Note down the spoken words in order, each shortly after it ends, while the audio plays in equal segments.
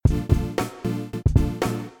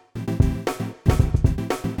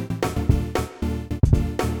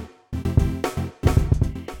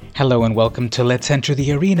Hello and welcome to Let's Enter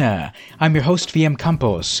the Arena. I'm your host, VM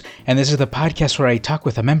Campos, and this is the podcast where I talk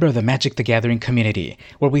with a member of the Magic the Gathering community,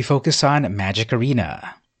 where we focus on Magic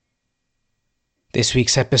Arena. This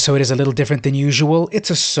week's episode is a little different than usual.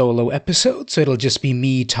 It's a solo episode, so it'll just be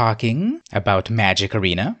me talking about Magic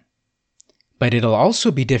Arena. But it'll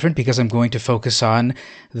also be different because I'm going to focus on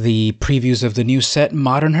the previews of the new set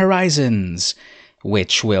Modern Horizons,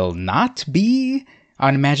 which will not be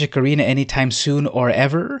on Magic Arena anytime soon or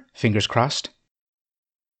ever, fingers crossed.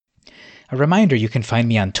 A reminder, you can find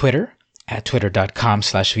me on Twitter at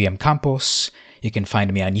twitter.com/vmcampos. You can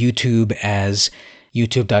find me on YouTube as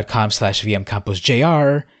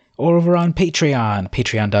youtube.com/vmcamposjr, or over on Patreon,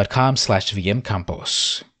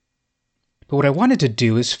 patreon.com/vmcampos. But what I wanted to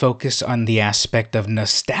do is focus on the aspect of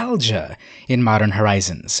nostalgia in Modern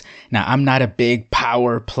Horizons. Now, I'm not a big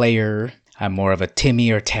power player. I'm more of a Timmy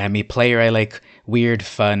or Tammy player. I like weird,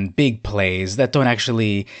 fun, big plays that don't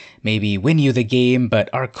actually maybe win you the game, but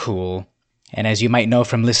are cool. And as you might know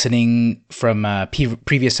from listening from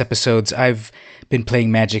previous episodes, I've been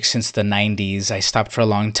playing Magic since the 90s. I stopped for a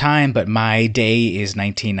long time, but my day is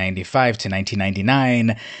 1995 to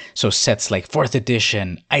 1999. So sets like 4th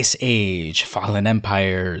Edition, Ice Age, Fallen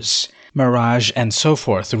Empires, Mirage, and so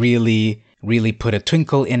forth really put a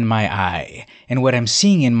twinkle in my eye. And what I'm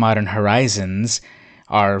seeing in Modern Horizons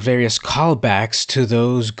are various callbacks to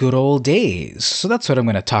those good old days. So that's what I'm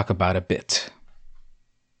going to talk about a bit.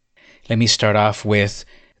 Let me start off with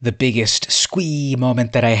the biggest squee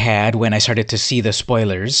moment that I had when I started to see the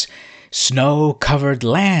spoilers. Snow-covered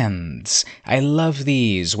lands. I love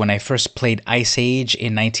these. When I first played Ice Age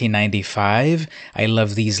in 1995, I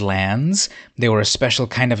love these lands. They were a special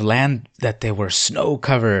kind of land that they were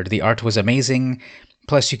snow-covered. The art was amazing.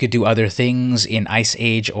 Plus, you could do other things in Ice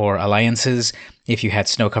Age or Alliances if you had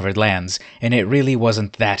snow-covered lands, and it really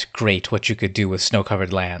wasn't that great what you could do with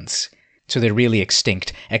snow-covered lands. So they're really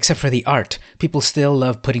extinct, except for the art. People still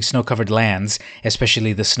love putting snow-covered lands,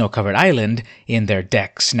 especially the snow-covered island, in their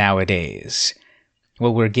decks nowadays.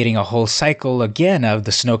 Well, we're getting a whole cycle again of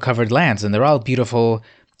the snow-covered lands, and they're all beautiful.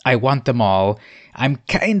 I want them all. I'm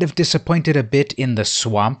kind of disappointed a bit in the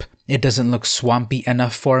swamp. It doesn't look swampy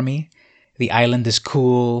enough for me. The island is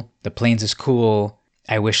cool. The plains is cool.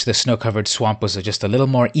 I wish the snow-covered swamp was just a little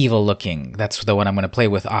more evil-looking. That's the one I'm going to play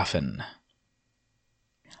with often.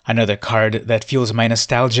 Another card that fuels my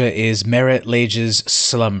nostalgia is Merit Lage's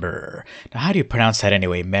Slumber. Now, how do you pronounce that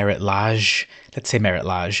anyway? Merit Lage? Let's say Merit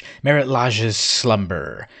Lage. Merit Lage's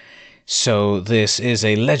Slumber. So this is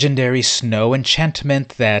a legendary snow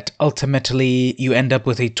enchantment that ultimately you end up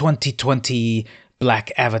with a 2020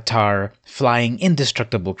 black avatar flying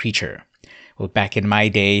indestructible creature. Well, back in my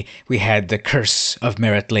day, we had the Curse of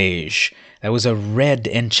Merit Lage. That was a red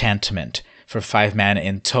enchantment for 5 mana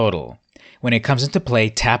in total. When it comes into play,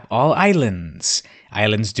 tap all islands.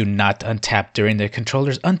 Islands do not untap during their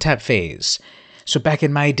controller's untap phase. So back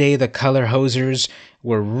in my day, the color hosers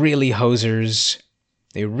were really hosers.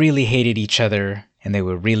 They really hated each other, and they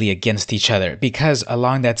were really against each other. Because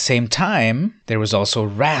along that same time, there was also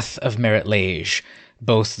Wrath of Merit Lage.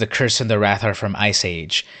 Both the Curse and the Wrath are from Ice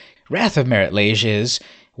Age. Wrath of Merit Lage is,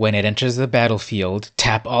 when it enters the battlefield,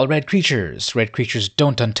 tap all red creatures. Red creatures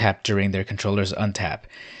don't untap during their controller's untap.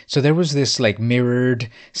 So there was this mirrored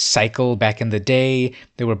cycle back in the day.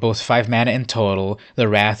 They were both 5 mana in total. The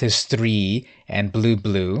Wrath is 3 and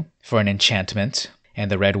blue for an enchantment. And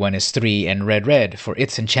the red one is 3 and red for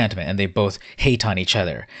its enchantment. And they both hate on each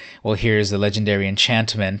other. Well, here's the legendary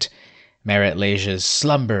enchantment, Merit Lage's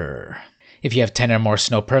Slumber. If you have 10 or more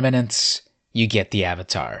snow permanents, you get the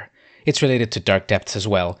avatar. It's related to Dark Depths as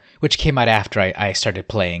well, which came out after I started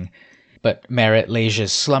playing. But Merit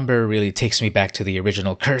Lage's Slumber really takes me back to the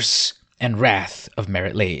original Curse and Wrath of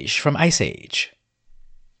Merit Lage from Ice Age.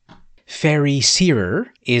 Fairy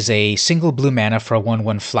Seerer is a single blue mana for a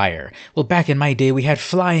 1/1 flyer. Well, back in my day, we had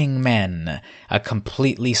Flying Men, a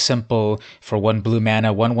completely simple for 1 blue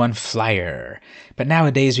mana 1/1 flyer. But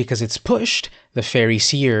nowadays, because it's pushed, the Fairy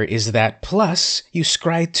Seer is that plus you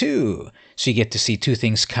scry 2. So you get to see 2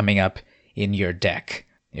 things coming up in your deck.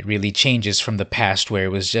 It really changes from the past where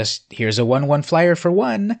it was just, here's a 1/1 flyer for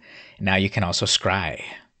 1. Now you can also scry.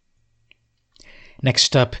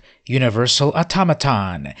 Next up, Universal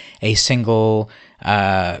Automaton, a single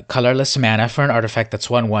colorless mana for an artifact that's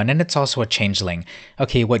 1/1, and it's also a changeling.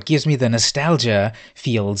 Okay, what gives me the nostalgia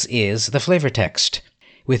feels is the flavor text.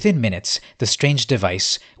 Within minutes, the strange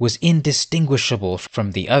device was indistinguishable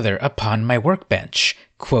from the other upon my workbench.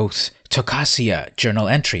 Quoth, Tokasia, journal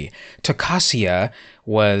entry. Tokasia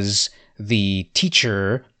was the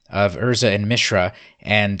teacher of Urza and Mishra,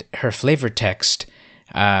 and her flavor text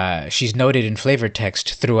She's noted in flavor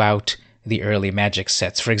text throughout the early Magic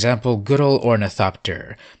sets. For example, good old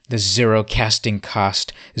Ornithopter, the 0 casting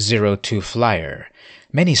cost 0/2 flyer.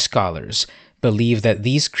 Many scholars believe that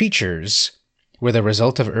these creatures were the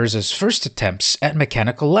result of Urza's first attempts at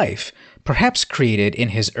mechanical life, perhaps created in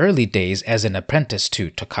his early days as an apprentice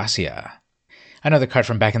to Tokasia. Another card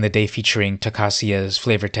from back in the day featuring Tokasia's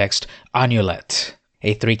flavor text, Onulet,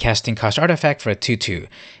 a 3 casting cost artifact for a 2/2.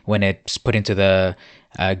 When it's put into the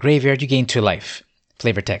graveyard, you gain 2 life.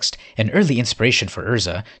 Flavor text, an early inspiration for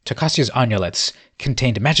Urza, Tokasia's Onulets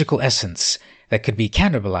contained magical essence that could be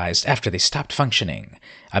cannibalized after they stopped functioning.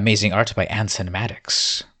 Amazing art by Anson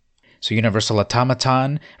Maddox. So Universal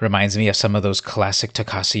Automaton reminds me of some of those classic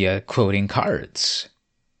Tokasia quoting cards.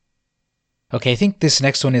 Okay, I think this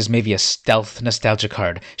next one is maybe a stealth nostalgia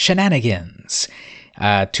card. Shenanigans.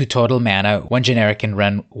 2 total mana, 1 generic and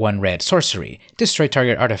run 1 red. Sorcery. Destroy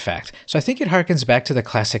target artifact. So I think it harkens back to the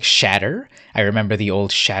classic Shatter. I remember the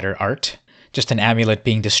old Shatter art. Just an amulet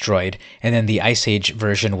being destroyed, and then the Ice Age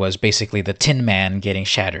version was basically the Tin Man getting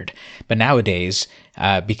shattered. But nowadays,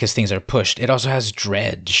 because things are pushed, it also has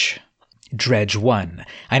Dredge. Dredge 1.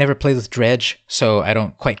 I never played with Dredge, so I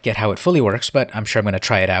don't quite get how it fully works, but I'm sure I'm going to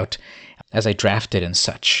try it out as I draft it and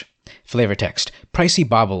such. Flavor text. Pricey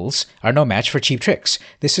baubles are no match for cheap tricks.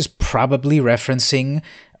 This is probably referencing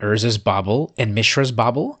Urza's Bauble and Mishra's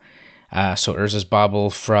Bauble. So Urza's Bauble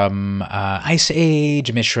from Ice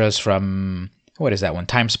Age, Mishra's from, what is that one?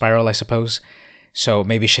 Time Spiral, I suppose. So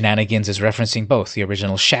maybe Shenanigans is referencing both the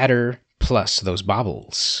original Shatter plus those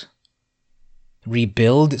baubles.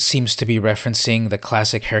 Rebuild seems to be referencing the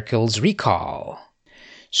classic Hercule's Recall.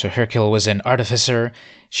 So Hercule was an artificer.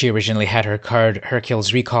 She originally had her card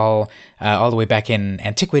Hercule's Recall all the way back in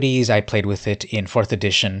Antiquities. I played with it in 4th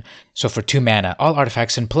edition. So for 2 mana, all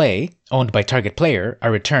artifacts in play, owned by target player,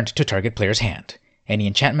 are returned to target player's hand. Any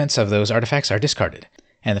enchantments of those artifacts are discarded.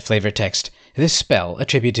 And the flavor text, this spell,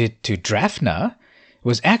 attributed to Drafna,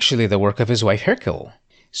 was actually the work of his wife Hercule.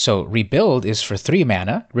 So Rebuild is for 3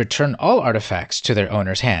 mana, return all artifacts to their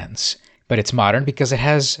owner's hands. But it's modern because it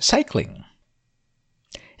has cycling.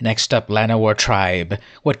 Next up, Llanowar Tribe.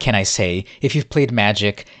 What can I say? If you've played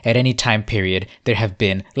Magic at any time period, there have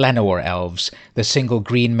been Llanowar Elves, the single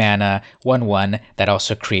green mana 1/1 that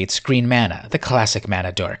also creates green mana, the classic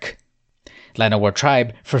mana dork. Llanowar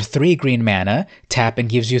Tribe, for 3 green mana, tap and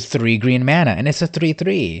gives you 3 green mana, and it's a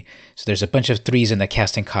 3/3. So there's a bunch of 3s in the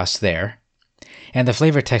casting cost there. And the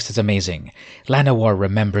flavor text is amazing. Llanowar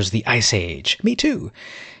remembers the Ice Age. Me too.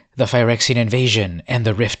 The Phyrexian invasion and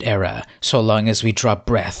the Rift era. So long as we draw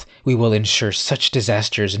breath, we will ensure such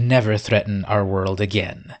disasters never threaten our world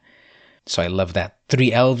again. So I love that.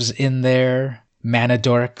 3 elves in there. Mana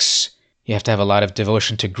dorks. You have to have a lot of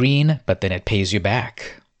devotion to green, but then it pays you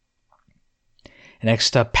back.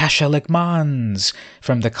 Next up, Pashalik Mons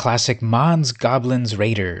from the classic Mons Goblins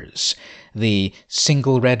Raiders, the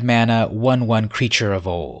single red mana 1/1 creature of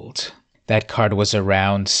old. That card was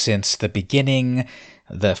around since the beginning,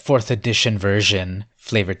 the 4th edition version.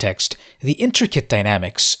 Flavor text. The intricate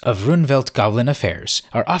dynamics of Runevelt Goblin affairs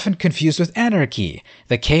are often confused with anarchy.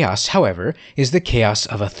 The chaos, however, is the chaos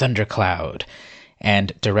of a thundercloud,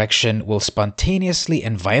 and direction will spontaneously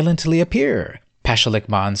and violently appear. Pashalik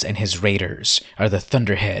Mons and his raiders are the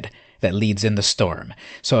thunderhead that leads in the storm.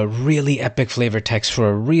 So a really epic flavor text for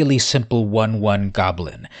a really simple 1/1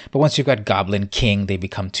 goblin. But once you've got Goblin King, they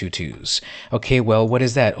become 2/2s. Okay, well, what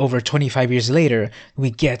is that? Over 25 years later, we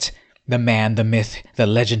get the man, the myth, the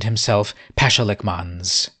legend himself, Pashalik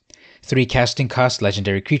Mons. 3 casting cost,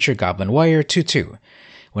 legendary creature, Goblin Warrior, 2/2.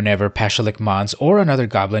 Whenever Pashalik Mons or another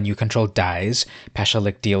goblin you control dies,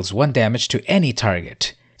 Pashalik deals 1 damage to any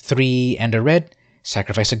target. 3 and a red,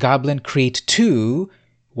 sacrifice a goblin, create 2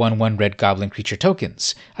 1/1 red goblin creature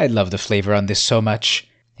tokens. I love the flavor on this so much.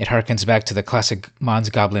 It harkens back to the classic Mons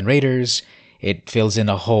Goblin Raiders. It fills in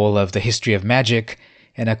a hole of the history of Magic,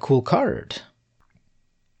 and a cool card.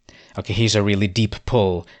 Okay, here's a really deep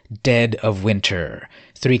pull. Dead of Winter.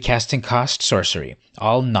 3 casting cost, sorcery.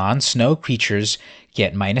 All non-snow creatures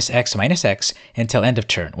get -X/-X until end of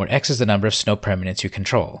turn, where X is the number of snow permanents you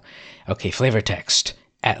control. Okay, flavor text.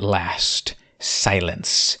 At last,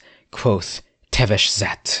 silence, quoth Tevesh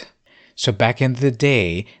Zet. So back in the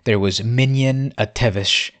day, there was Minion a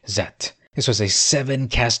Tevesh Zet. This was a 7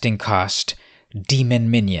 casting cost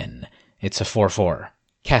demon minion. It's a 4/4.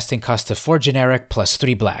 Casting cost of 4 generic plus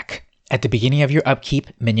 3 black. At the beginning of your upkeep,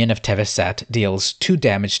 Minion of Tevesh Zet deals 2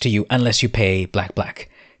 damage to you unless you pay black.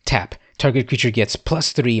 Tap Target creature gets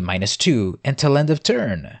 +3, -2 until end of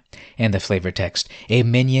turn. And the flavor text, a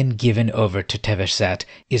minion given over to Teveshat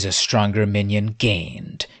is a stronger minion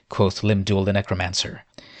gained, quoth Limdul the Necromancer.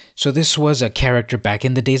 So this was a character back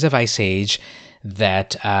in the days of Ice Age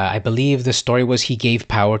that I believe the story was he gave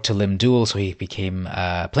power to Limdul, so he became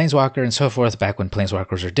a Planeswalker and so forth, back when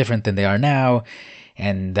Planeswalkers are different than they are now.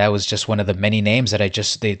 And that was just one of the many names that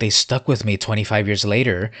they stuck with me 25 years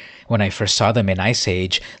later when I first saw them in Ice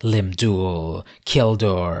Age. Limdul,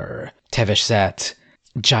 Kildor, Teveshat,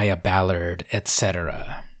 Jaya Ballard,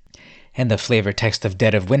 etc. And the flavor text of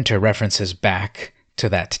Dead of Winter references back to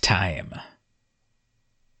that time.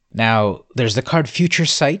 Now, there's the card Future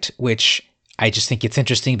Sight, which I just think it's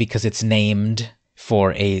interesting because it's named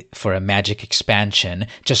for a Magic expansion,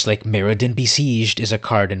 just like Mirrodin Besieged is a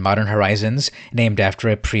card in Modern Horizons named after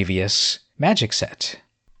a previous Magic set.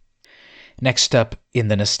 Next up in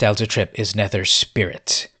the nostalgia trip is Nether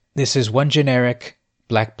Spirit. This is one generic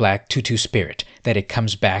black 2/2 spirit that it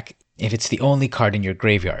comes back if it's the only card in your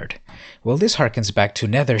graveyard. Well, this harkens back to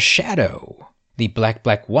Nether Shadow, the black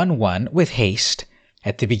 1/1 with haste.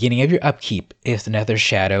 At the beginning of your upkeep, if the Nether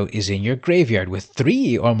Shadow is in your graveyard with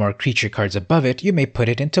 3 or more creature cards above it, you may put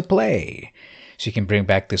it into play. So you can bring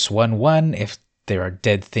back this 1/1 if there are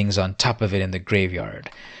dead things on top of it in the graveyard.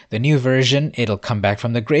 The new version, it'll come back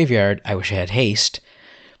from the graveyard. I wish I had haste.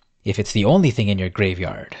 If it's the only thing in your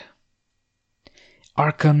graveyard.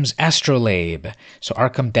 Arkham's Astrolabe. So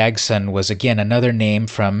Arkham Dagson was again another name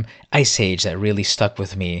from Ice Age that really stuck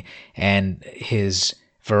with me, and his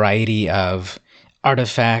variety of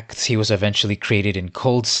artifacts. He was eventually created in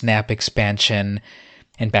Cold Snap expansion,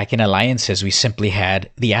 and back in Alliances we simply had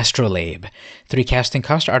the Astrolabe. 3 casting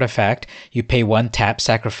cost artifact, you pay 1 tap,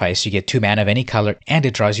 sacrifice, you get 2 mana of any color, and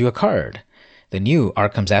it draws you a card. The new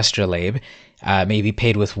Arkham's Astrolabe may be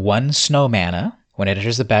paid with 1 snow mana. When it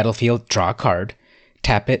enters the battlefield, draw a card,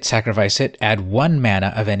 tap it, sacrifice it, add 1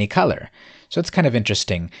 mana of any color. So it's kind of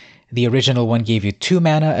interesting. The original one gave you 2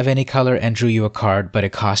 mana of any color and drew you a card, but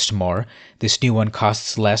it costs more. This new one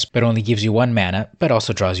costs less, but only gives you 1 mana, but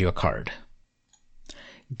also draws you a card.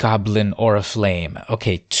 Goblin Oriflame.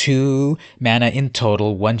 Okay, 2 mana in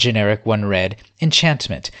total, 1 generic, 1 red.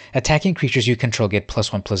 Enchantment. Attacking creatures you control get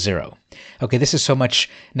 +1/+0. Okay, this is so much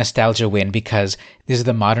nostalgia win because this is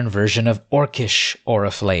the modern version of Orcish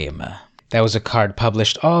Oriflame. That was a card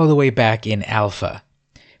published all the way back in Alpha.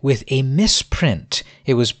 With a misprint,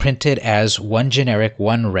 it was printed as 1 generic,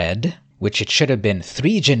 1 red, which it should have been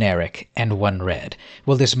 3 generic and 1 red.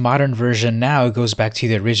 Well, this modern version now goes back to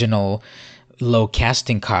the original low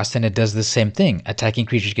casting cost, and it does the same thing. Attacking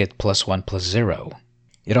creatures get +1/+0.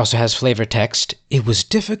 It also has flavor text. It was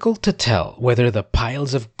difficult to tell whether the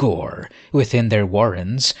piles of gore within their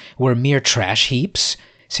warrens were mere trash heaps,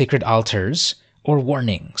 sacred altars, or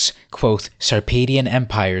warnings, quoth Sarpadian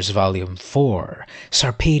Empires Volume 4.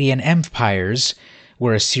 Sarpadian Empires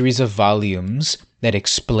were a series of volumes that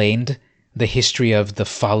explained the history of the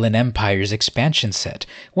Fallen Empires expansion set.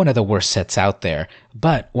 One of the worst sets out there,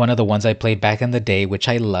 but one of the ones I played back in the day, which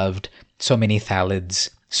I loved. So many Thalids,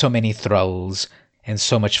 so many Thralls, and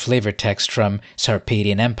so much flavor text from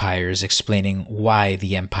Sarpadian Empires explaining why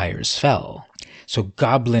the empires fell. So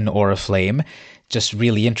Goblin Oriflame, just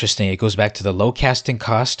really interesting. It goes back to the low casting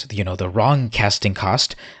cost, the wrong casting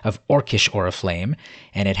cost of Orcish Oriflame,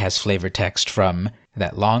 and it has flavor text from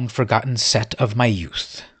that long-forgotten set of my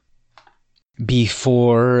youth.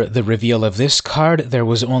 Before the reveal of this card, there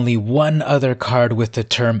was only one other card with the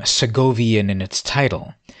term Segovian in its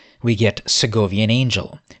title. We get Segovian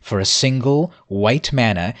Angel. For a single white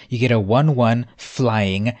mana, you get a 1/1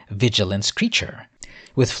 flying vigilance creature.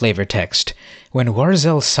 With flavor text, when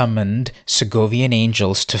Warzel summoned Segovian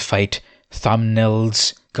Angels to fight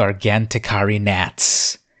Thomnild's Garganticari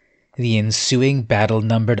Gnats, the ensuing battle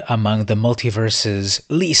numbered among the multiverse's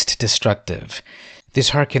least destructive. This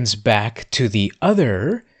harkens back to the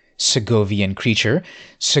other Segovian creature,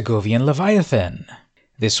 Segovian Leviathan.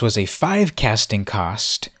 This was a 5 casting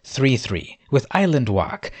cost, 3/3, with Island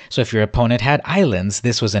Walk. So if your opponent had islands,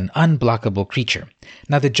 this was an unblockable creature.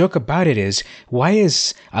 Now the joke about it is, why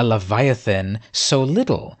is a Leviathan so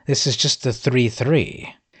little? This is just a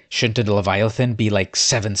 3/3. Shouldn't a Leviathan be like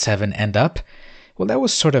 7/7 and up? Well, that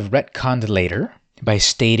was sort of retconned later by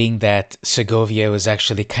stating that Segovia was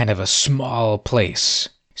actually kind of a small place.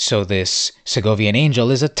 So this Segovian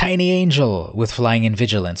Angel is a tiny angel with flying and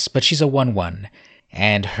vigilance, but she's a 1/1.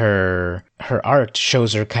 And her art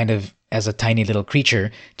shows her kind of as a tiny little creature,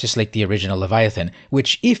 just like the original Leviathan,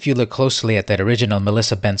 which if you look closely at that original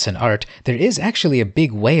Melissa Benson art, there is actually a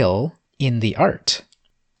big whale in the art.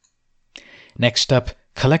 Next up,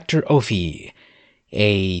 Collector Ophi.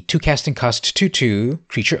 a 2 casting cost 2/2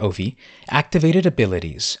 creature Ophi. Activated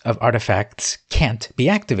abilities of artifacts can't be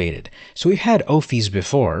activated. So we've had Ophis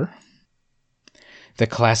before. The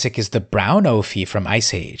classic is the brown Ophi from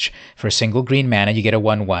Ice Age. For a single green mana, you get a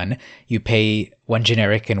 1/1. You pay 1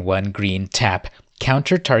 generic and 1 green, tap,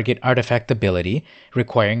 counter target artifact ability,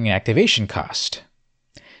 requiring an activation cost.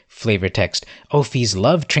 Flavor text: Ophis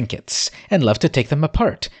love trinkets and love to take them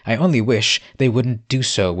apart. I only wish they wouldn't do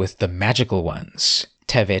so with the magical ones.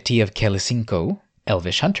 Taveti of Kelisinko,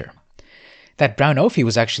 Elvish Hunter. That brown Ophi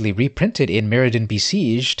was actually reprinted in Mirrodin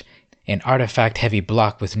Besieged, an artifact-heavy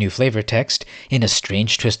block with new flavor text. In a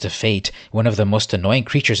strange twist of fate, one of the most annoying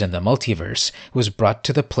creatures in the multiverse was brought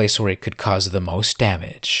to the place where it could cause the most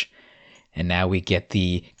damage. And now we get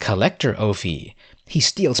the Collector Ophi. He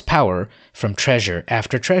steals power from treasure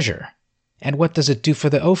after treasure. And what does it do for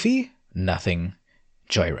the Ophi? Nothing.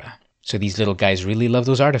 Joyra. So these little guys really love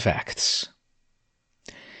those artifacts.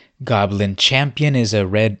 Goblin Champion is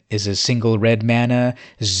a single red mana,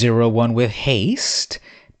 0/1 with haste,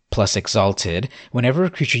 plus Exalted. Whenever a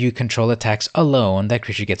creature you control attacks alone, that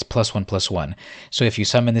creature gets +1/+1. So if you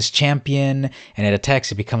summon this champion and it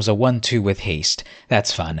attacks, it becomes a 1/2 with haste.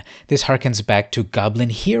 That's fun. This harkens back to Goblin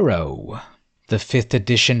Hero. The 5th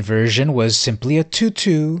edition version was simply a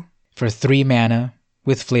 2/2 for 3 mana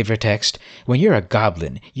with flavor text. When you're a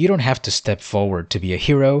goblin, you don't have to step forward to be a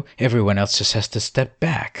hero. Everyone else just has to step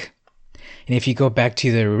back. And if you go back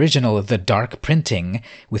to the original, the dark printing,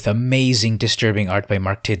 with amazing disturbing art by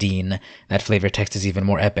Mark Tedin, that flavor text is even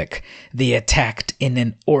more epic. They attacked in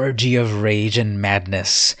an orgy of rage and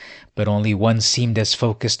madness, but only one seemed as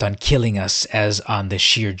focused on killing us as on the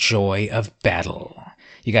sheer joy of battle.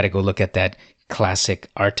 You gotta go look at that classic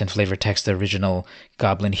art and flavor text, the original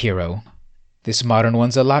Goblin Hero. This modern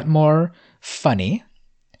one's a lot more funny.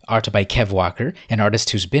 Art by Kev Walker, an artist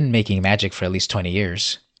who's been making magic for at least 20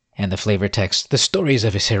 years. And the flavor text: the stories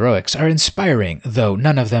of his heroics are inspiring, though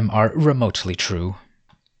none of them are remotely true.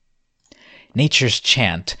 Nature's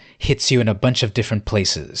Chant hits you in a bunch of different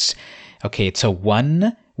places. Okay, it's a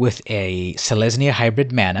 1 with a Selesnya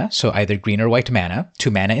hybrid mana, so either green or white mana,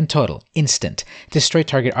 2 mana in total, instant, destroy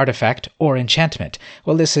target artifact or enchantment.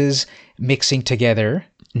 Well, this is mixing together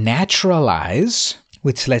Naturalize,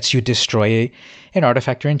 which lets you destroy an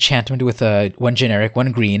artifact or enchantment with a 1 generic,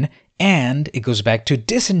 1 green, and it goes back to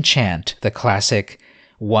Disenchant, the classic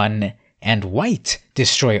 1 and white,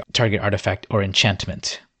 destroy target artifact or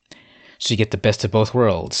enchantment. So you get the best of both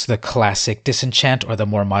worlds, the classic Disenchant or the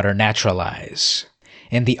more modern Naturalize.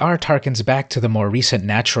 And the art harkens back to the more recent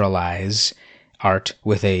Naturalize art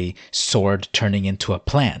with a sword turning into a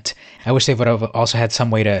plant. I wish they would have also had some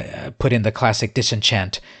way to put in the classic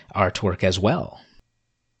Disenchant artwork as well.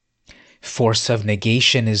 Force of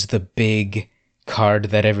Negation is the big card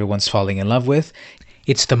that everyone's falling in love with.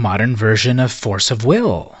 It's the modern version of Force of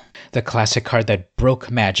Will, the classic card that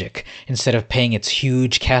broke Magic. Instead of paying its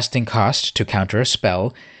huge casting cost to counter a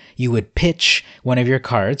spell, you would pitch one of your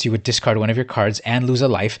cards, you would discard one of your cards and lose a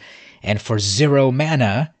life, and for 0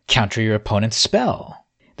 mana, counter your opponent's spell.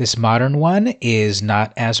 This modern one is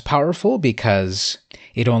not as powerful because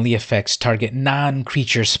it only affects target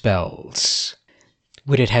non-creature spells.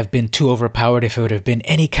 Would it have been too overpowered if it would have been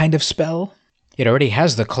any kind of spell? It already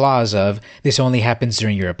has the clause of, this only happens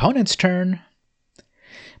during your opponent's turn.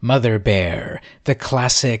 Mother Bear, the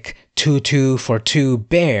classic 2/2 for 2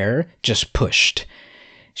 bear, just pushed.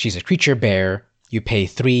 She's a creature bear, you pay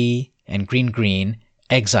 3 and green,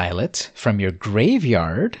 exile it from your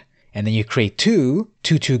graveyard, and then you create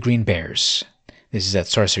 2/2 green bears. This is at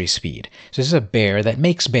sorcery speed. So this is a bear that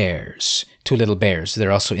makes bears. 2 little bears,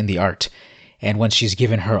 they're also in the art. And once she's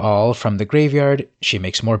given her all from the graveyard, she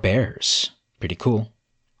makes more bears. Pretty cool.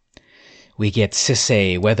 We get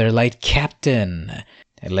Sisay, Weatherlight Captain,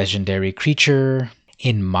 a legendary creature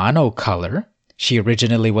in monocolor. She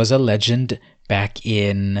originally was a legend back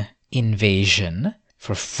in Invasion.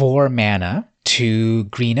 For 4 mana, 2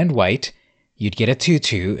 green and white, you'd get a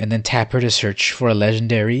 2/2 and then tap her to search for a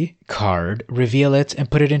legendary card, reveal it,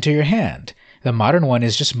 and put it into your hand. The modern one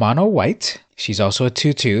is just mono white. She's also a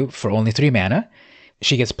 2/2 for only 3 mana.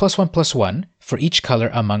 She gets +1/+1 for each color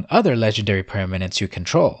among other legendary permanents you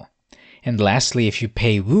control. And lastly, if you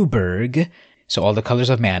pay Wooburg, so all the colors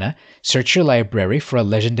of mana, search your library for a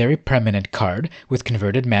legendary permanent card with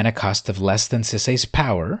converted mana cost of less than Sisay's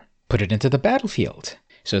power, put it into the battlefield.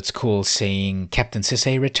 So it's cool saying Captain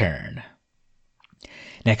Sisay return.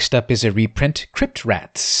 Next up is a reprint, Crypt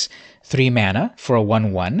Rats. 3 mana for a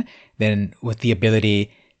 1/1, then with the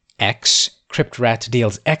ability X, Crypt Rat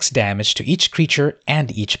deals X damage to each creature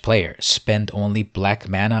and each player. Spend only black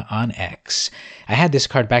mana on X. I had this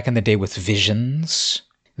card back in the day with Visions.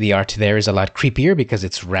 The art there is a lot creepier because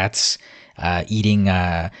it's rats eating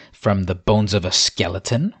from the bones of a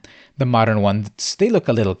skeleton. The modern ones, they look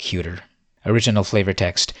a little cuter. Original flavor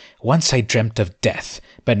text. Once I dreamt of death,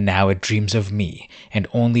 but now it dreams of me, and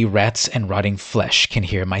only rats and rotting flesh can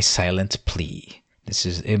hear my silent plea. This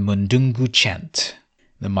is a Mundungu chant.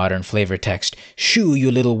 The modern flavor text. Shoo,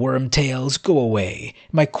 you little wormtails, go away.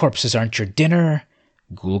 My corpses aren't your dinner.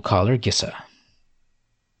 Ghoul Caller Gissa.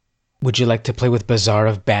 Would you like to play with Bazaar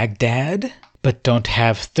of Baghdad, but don't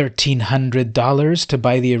have $1,300 to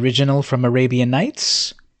buy the original from Arabian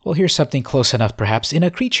Nights? Well, here's something close enough perhaps in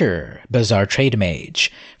a creature. Bazaar Trade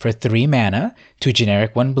Mage. For 3 mana, 2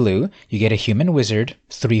 generic, 1 blue, you get a human wizard,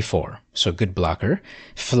 3/4, so good blocker,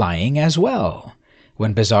 flying as well.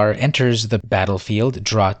 When Bazaar enters the battlefield,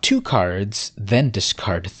 draw 2 cards, then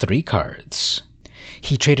discard 3 cards.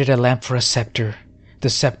 He traded a lamp for a scepter, the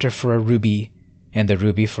scepter for a ruby, and the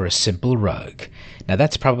ruby for a simple rug. Now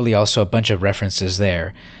that's probably also a bunch of references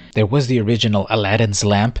there. There was the original Aladdin's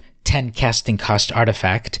Lamp, 10 casting cost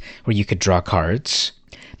artifact, where you could draw cards.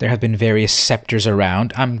 There have been various scepters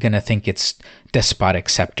around. I'm gonna think it's Despotic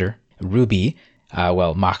Scepter. Ruby,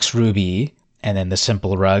 Mox Ruby, and then the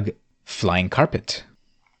simple rug, Flying Carpet.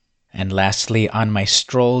 And lastly, on my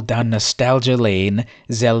stroll down nostalgia lane,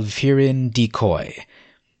 Zalfirin Decoy.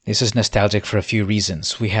 This is nostalgic for a few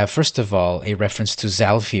reasons. We have, first of all, a reference to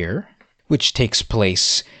Zalfir, which takes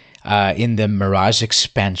place in the Mirage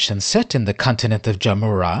expansion set in the continent of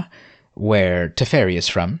Jamura, where Teferi is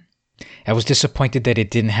from. I was disappointed that it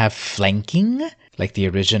didn't have flanking, like the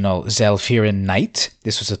original Zalfirin Knight.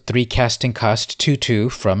 This was a 3 casting cost 2/2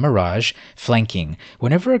 from Mirage, flanking.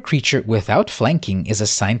 Whenever a creature without flanking is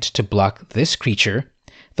assigned to block this creature,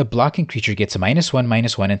 the blocking creature gets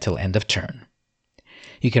 -1/-1 until end of turn.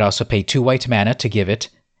 You could also pay 2 white mana to give it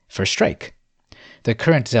first strike. The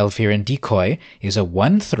current Zalfirin Decoy is a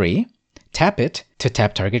 1/3, tap it to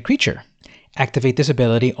tap target creature. Activate this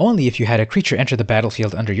ability only if you had a creature enter the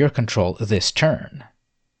battlefield under your control this turn.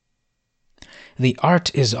 The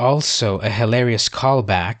art is also a hilarious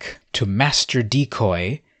callback to Master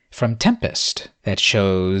Decoy from Tempest that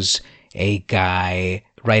shows a guy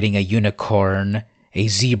riding a unicorn, a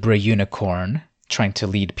zebra unicorn, trying to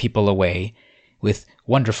lead people away, with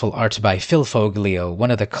wonderful art by Phil Foglio,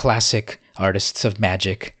 one of the classic artists of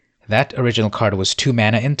Magic. That original card was 2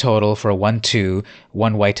 mana in total for a 1/2,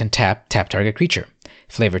 1 white and tap target creature.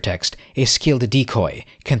 Flavor text. A skilled decoy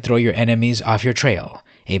can throw your enemies off your trail.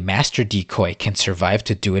 A master decoy can survive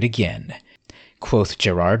to do it again. Quoth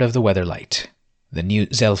Gerard of the Weatherlight. The new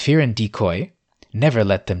Zalfirin Decoy. Never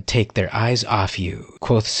let them take their eyes off you.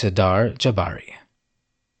 Quoth Sidar Jabari.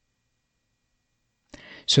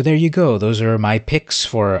 So there you go. Those are my picks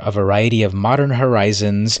for a variety of Modern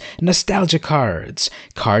Horizons nostalgia cards.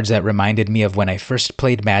 Cards that reminded me of when I first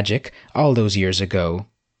played Magic all those years ago.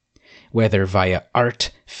 Whether via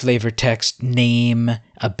art, flavor text, name,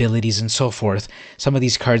 abilities, and so forth, some of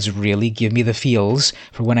these cards really give me the feels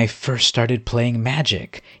for when I first started playing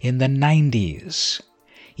Magic in the 90s.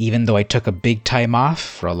 Even though I took a big time off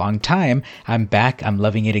for a long time, I'm back, I'm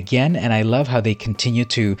loving it again, and I love how they continue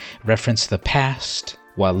to reference the past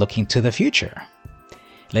while looking to the future.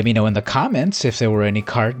 Let me know in the comments if there were any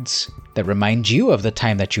cards that remind you of the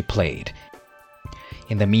time that you played.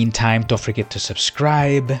 In the meantime, don't forget to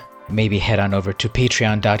subscribe. Maybe head on over to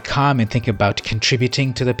patreon.com and think about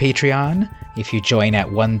contributing to the Patreon. If you join at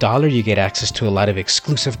 $1, you get access to a lot of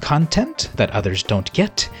exclusive content that others don't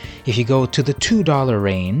get. If you go to the $2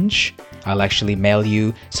 range, I'll actually mail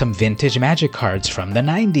you some vintage Magic cards from the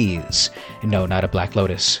 90s. No, not a Black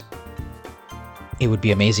Lotus. It would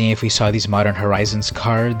be amazing if we saw these Modern Horizons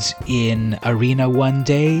cards in Arena one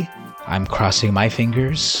day. I'm crossing my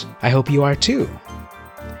fingers. I hope you are too.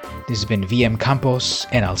 This has been VM Campos,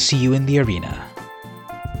 and I'll see you in the arena.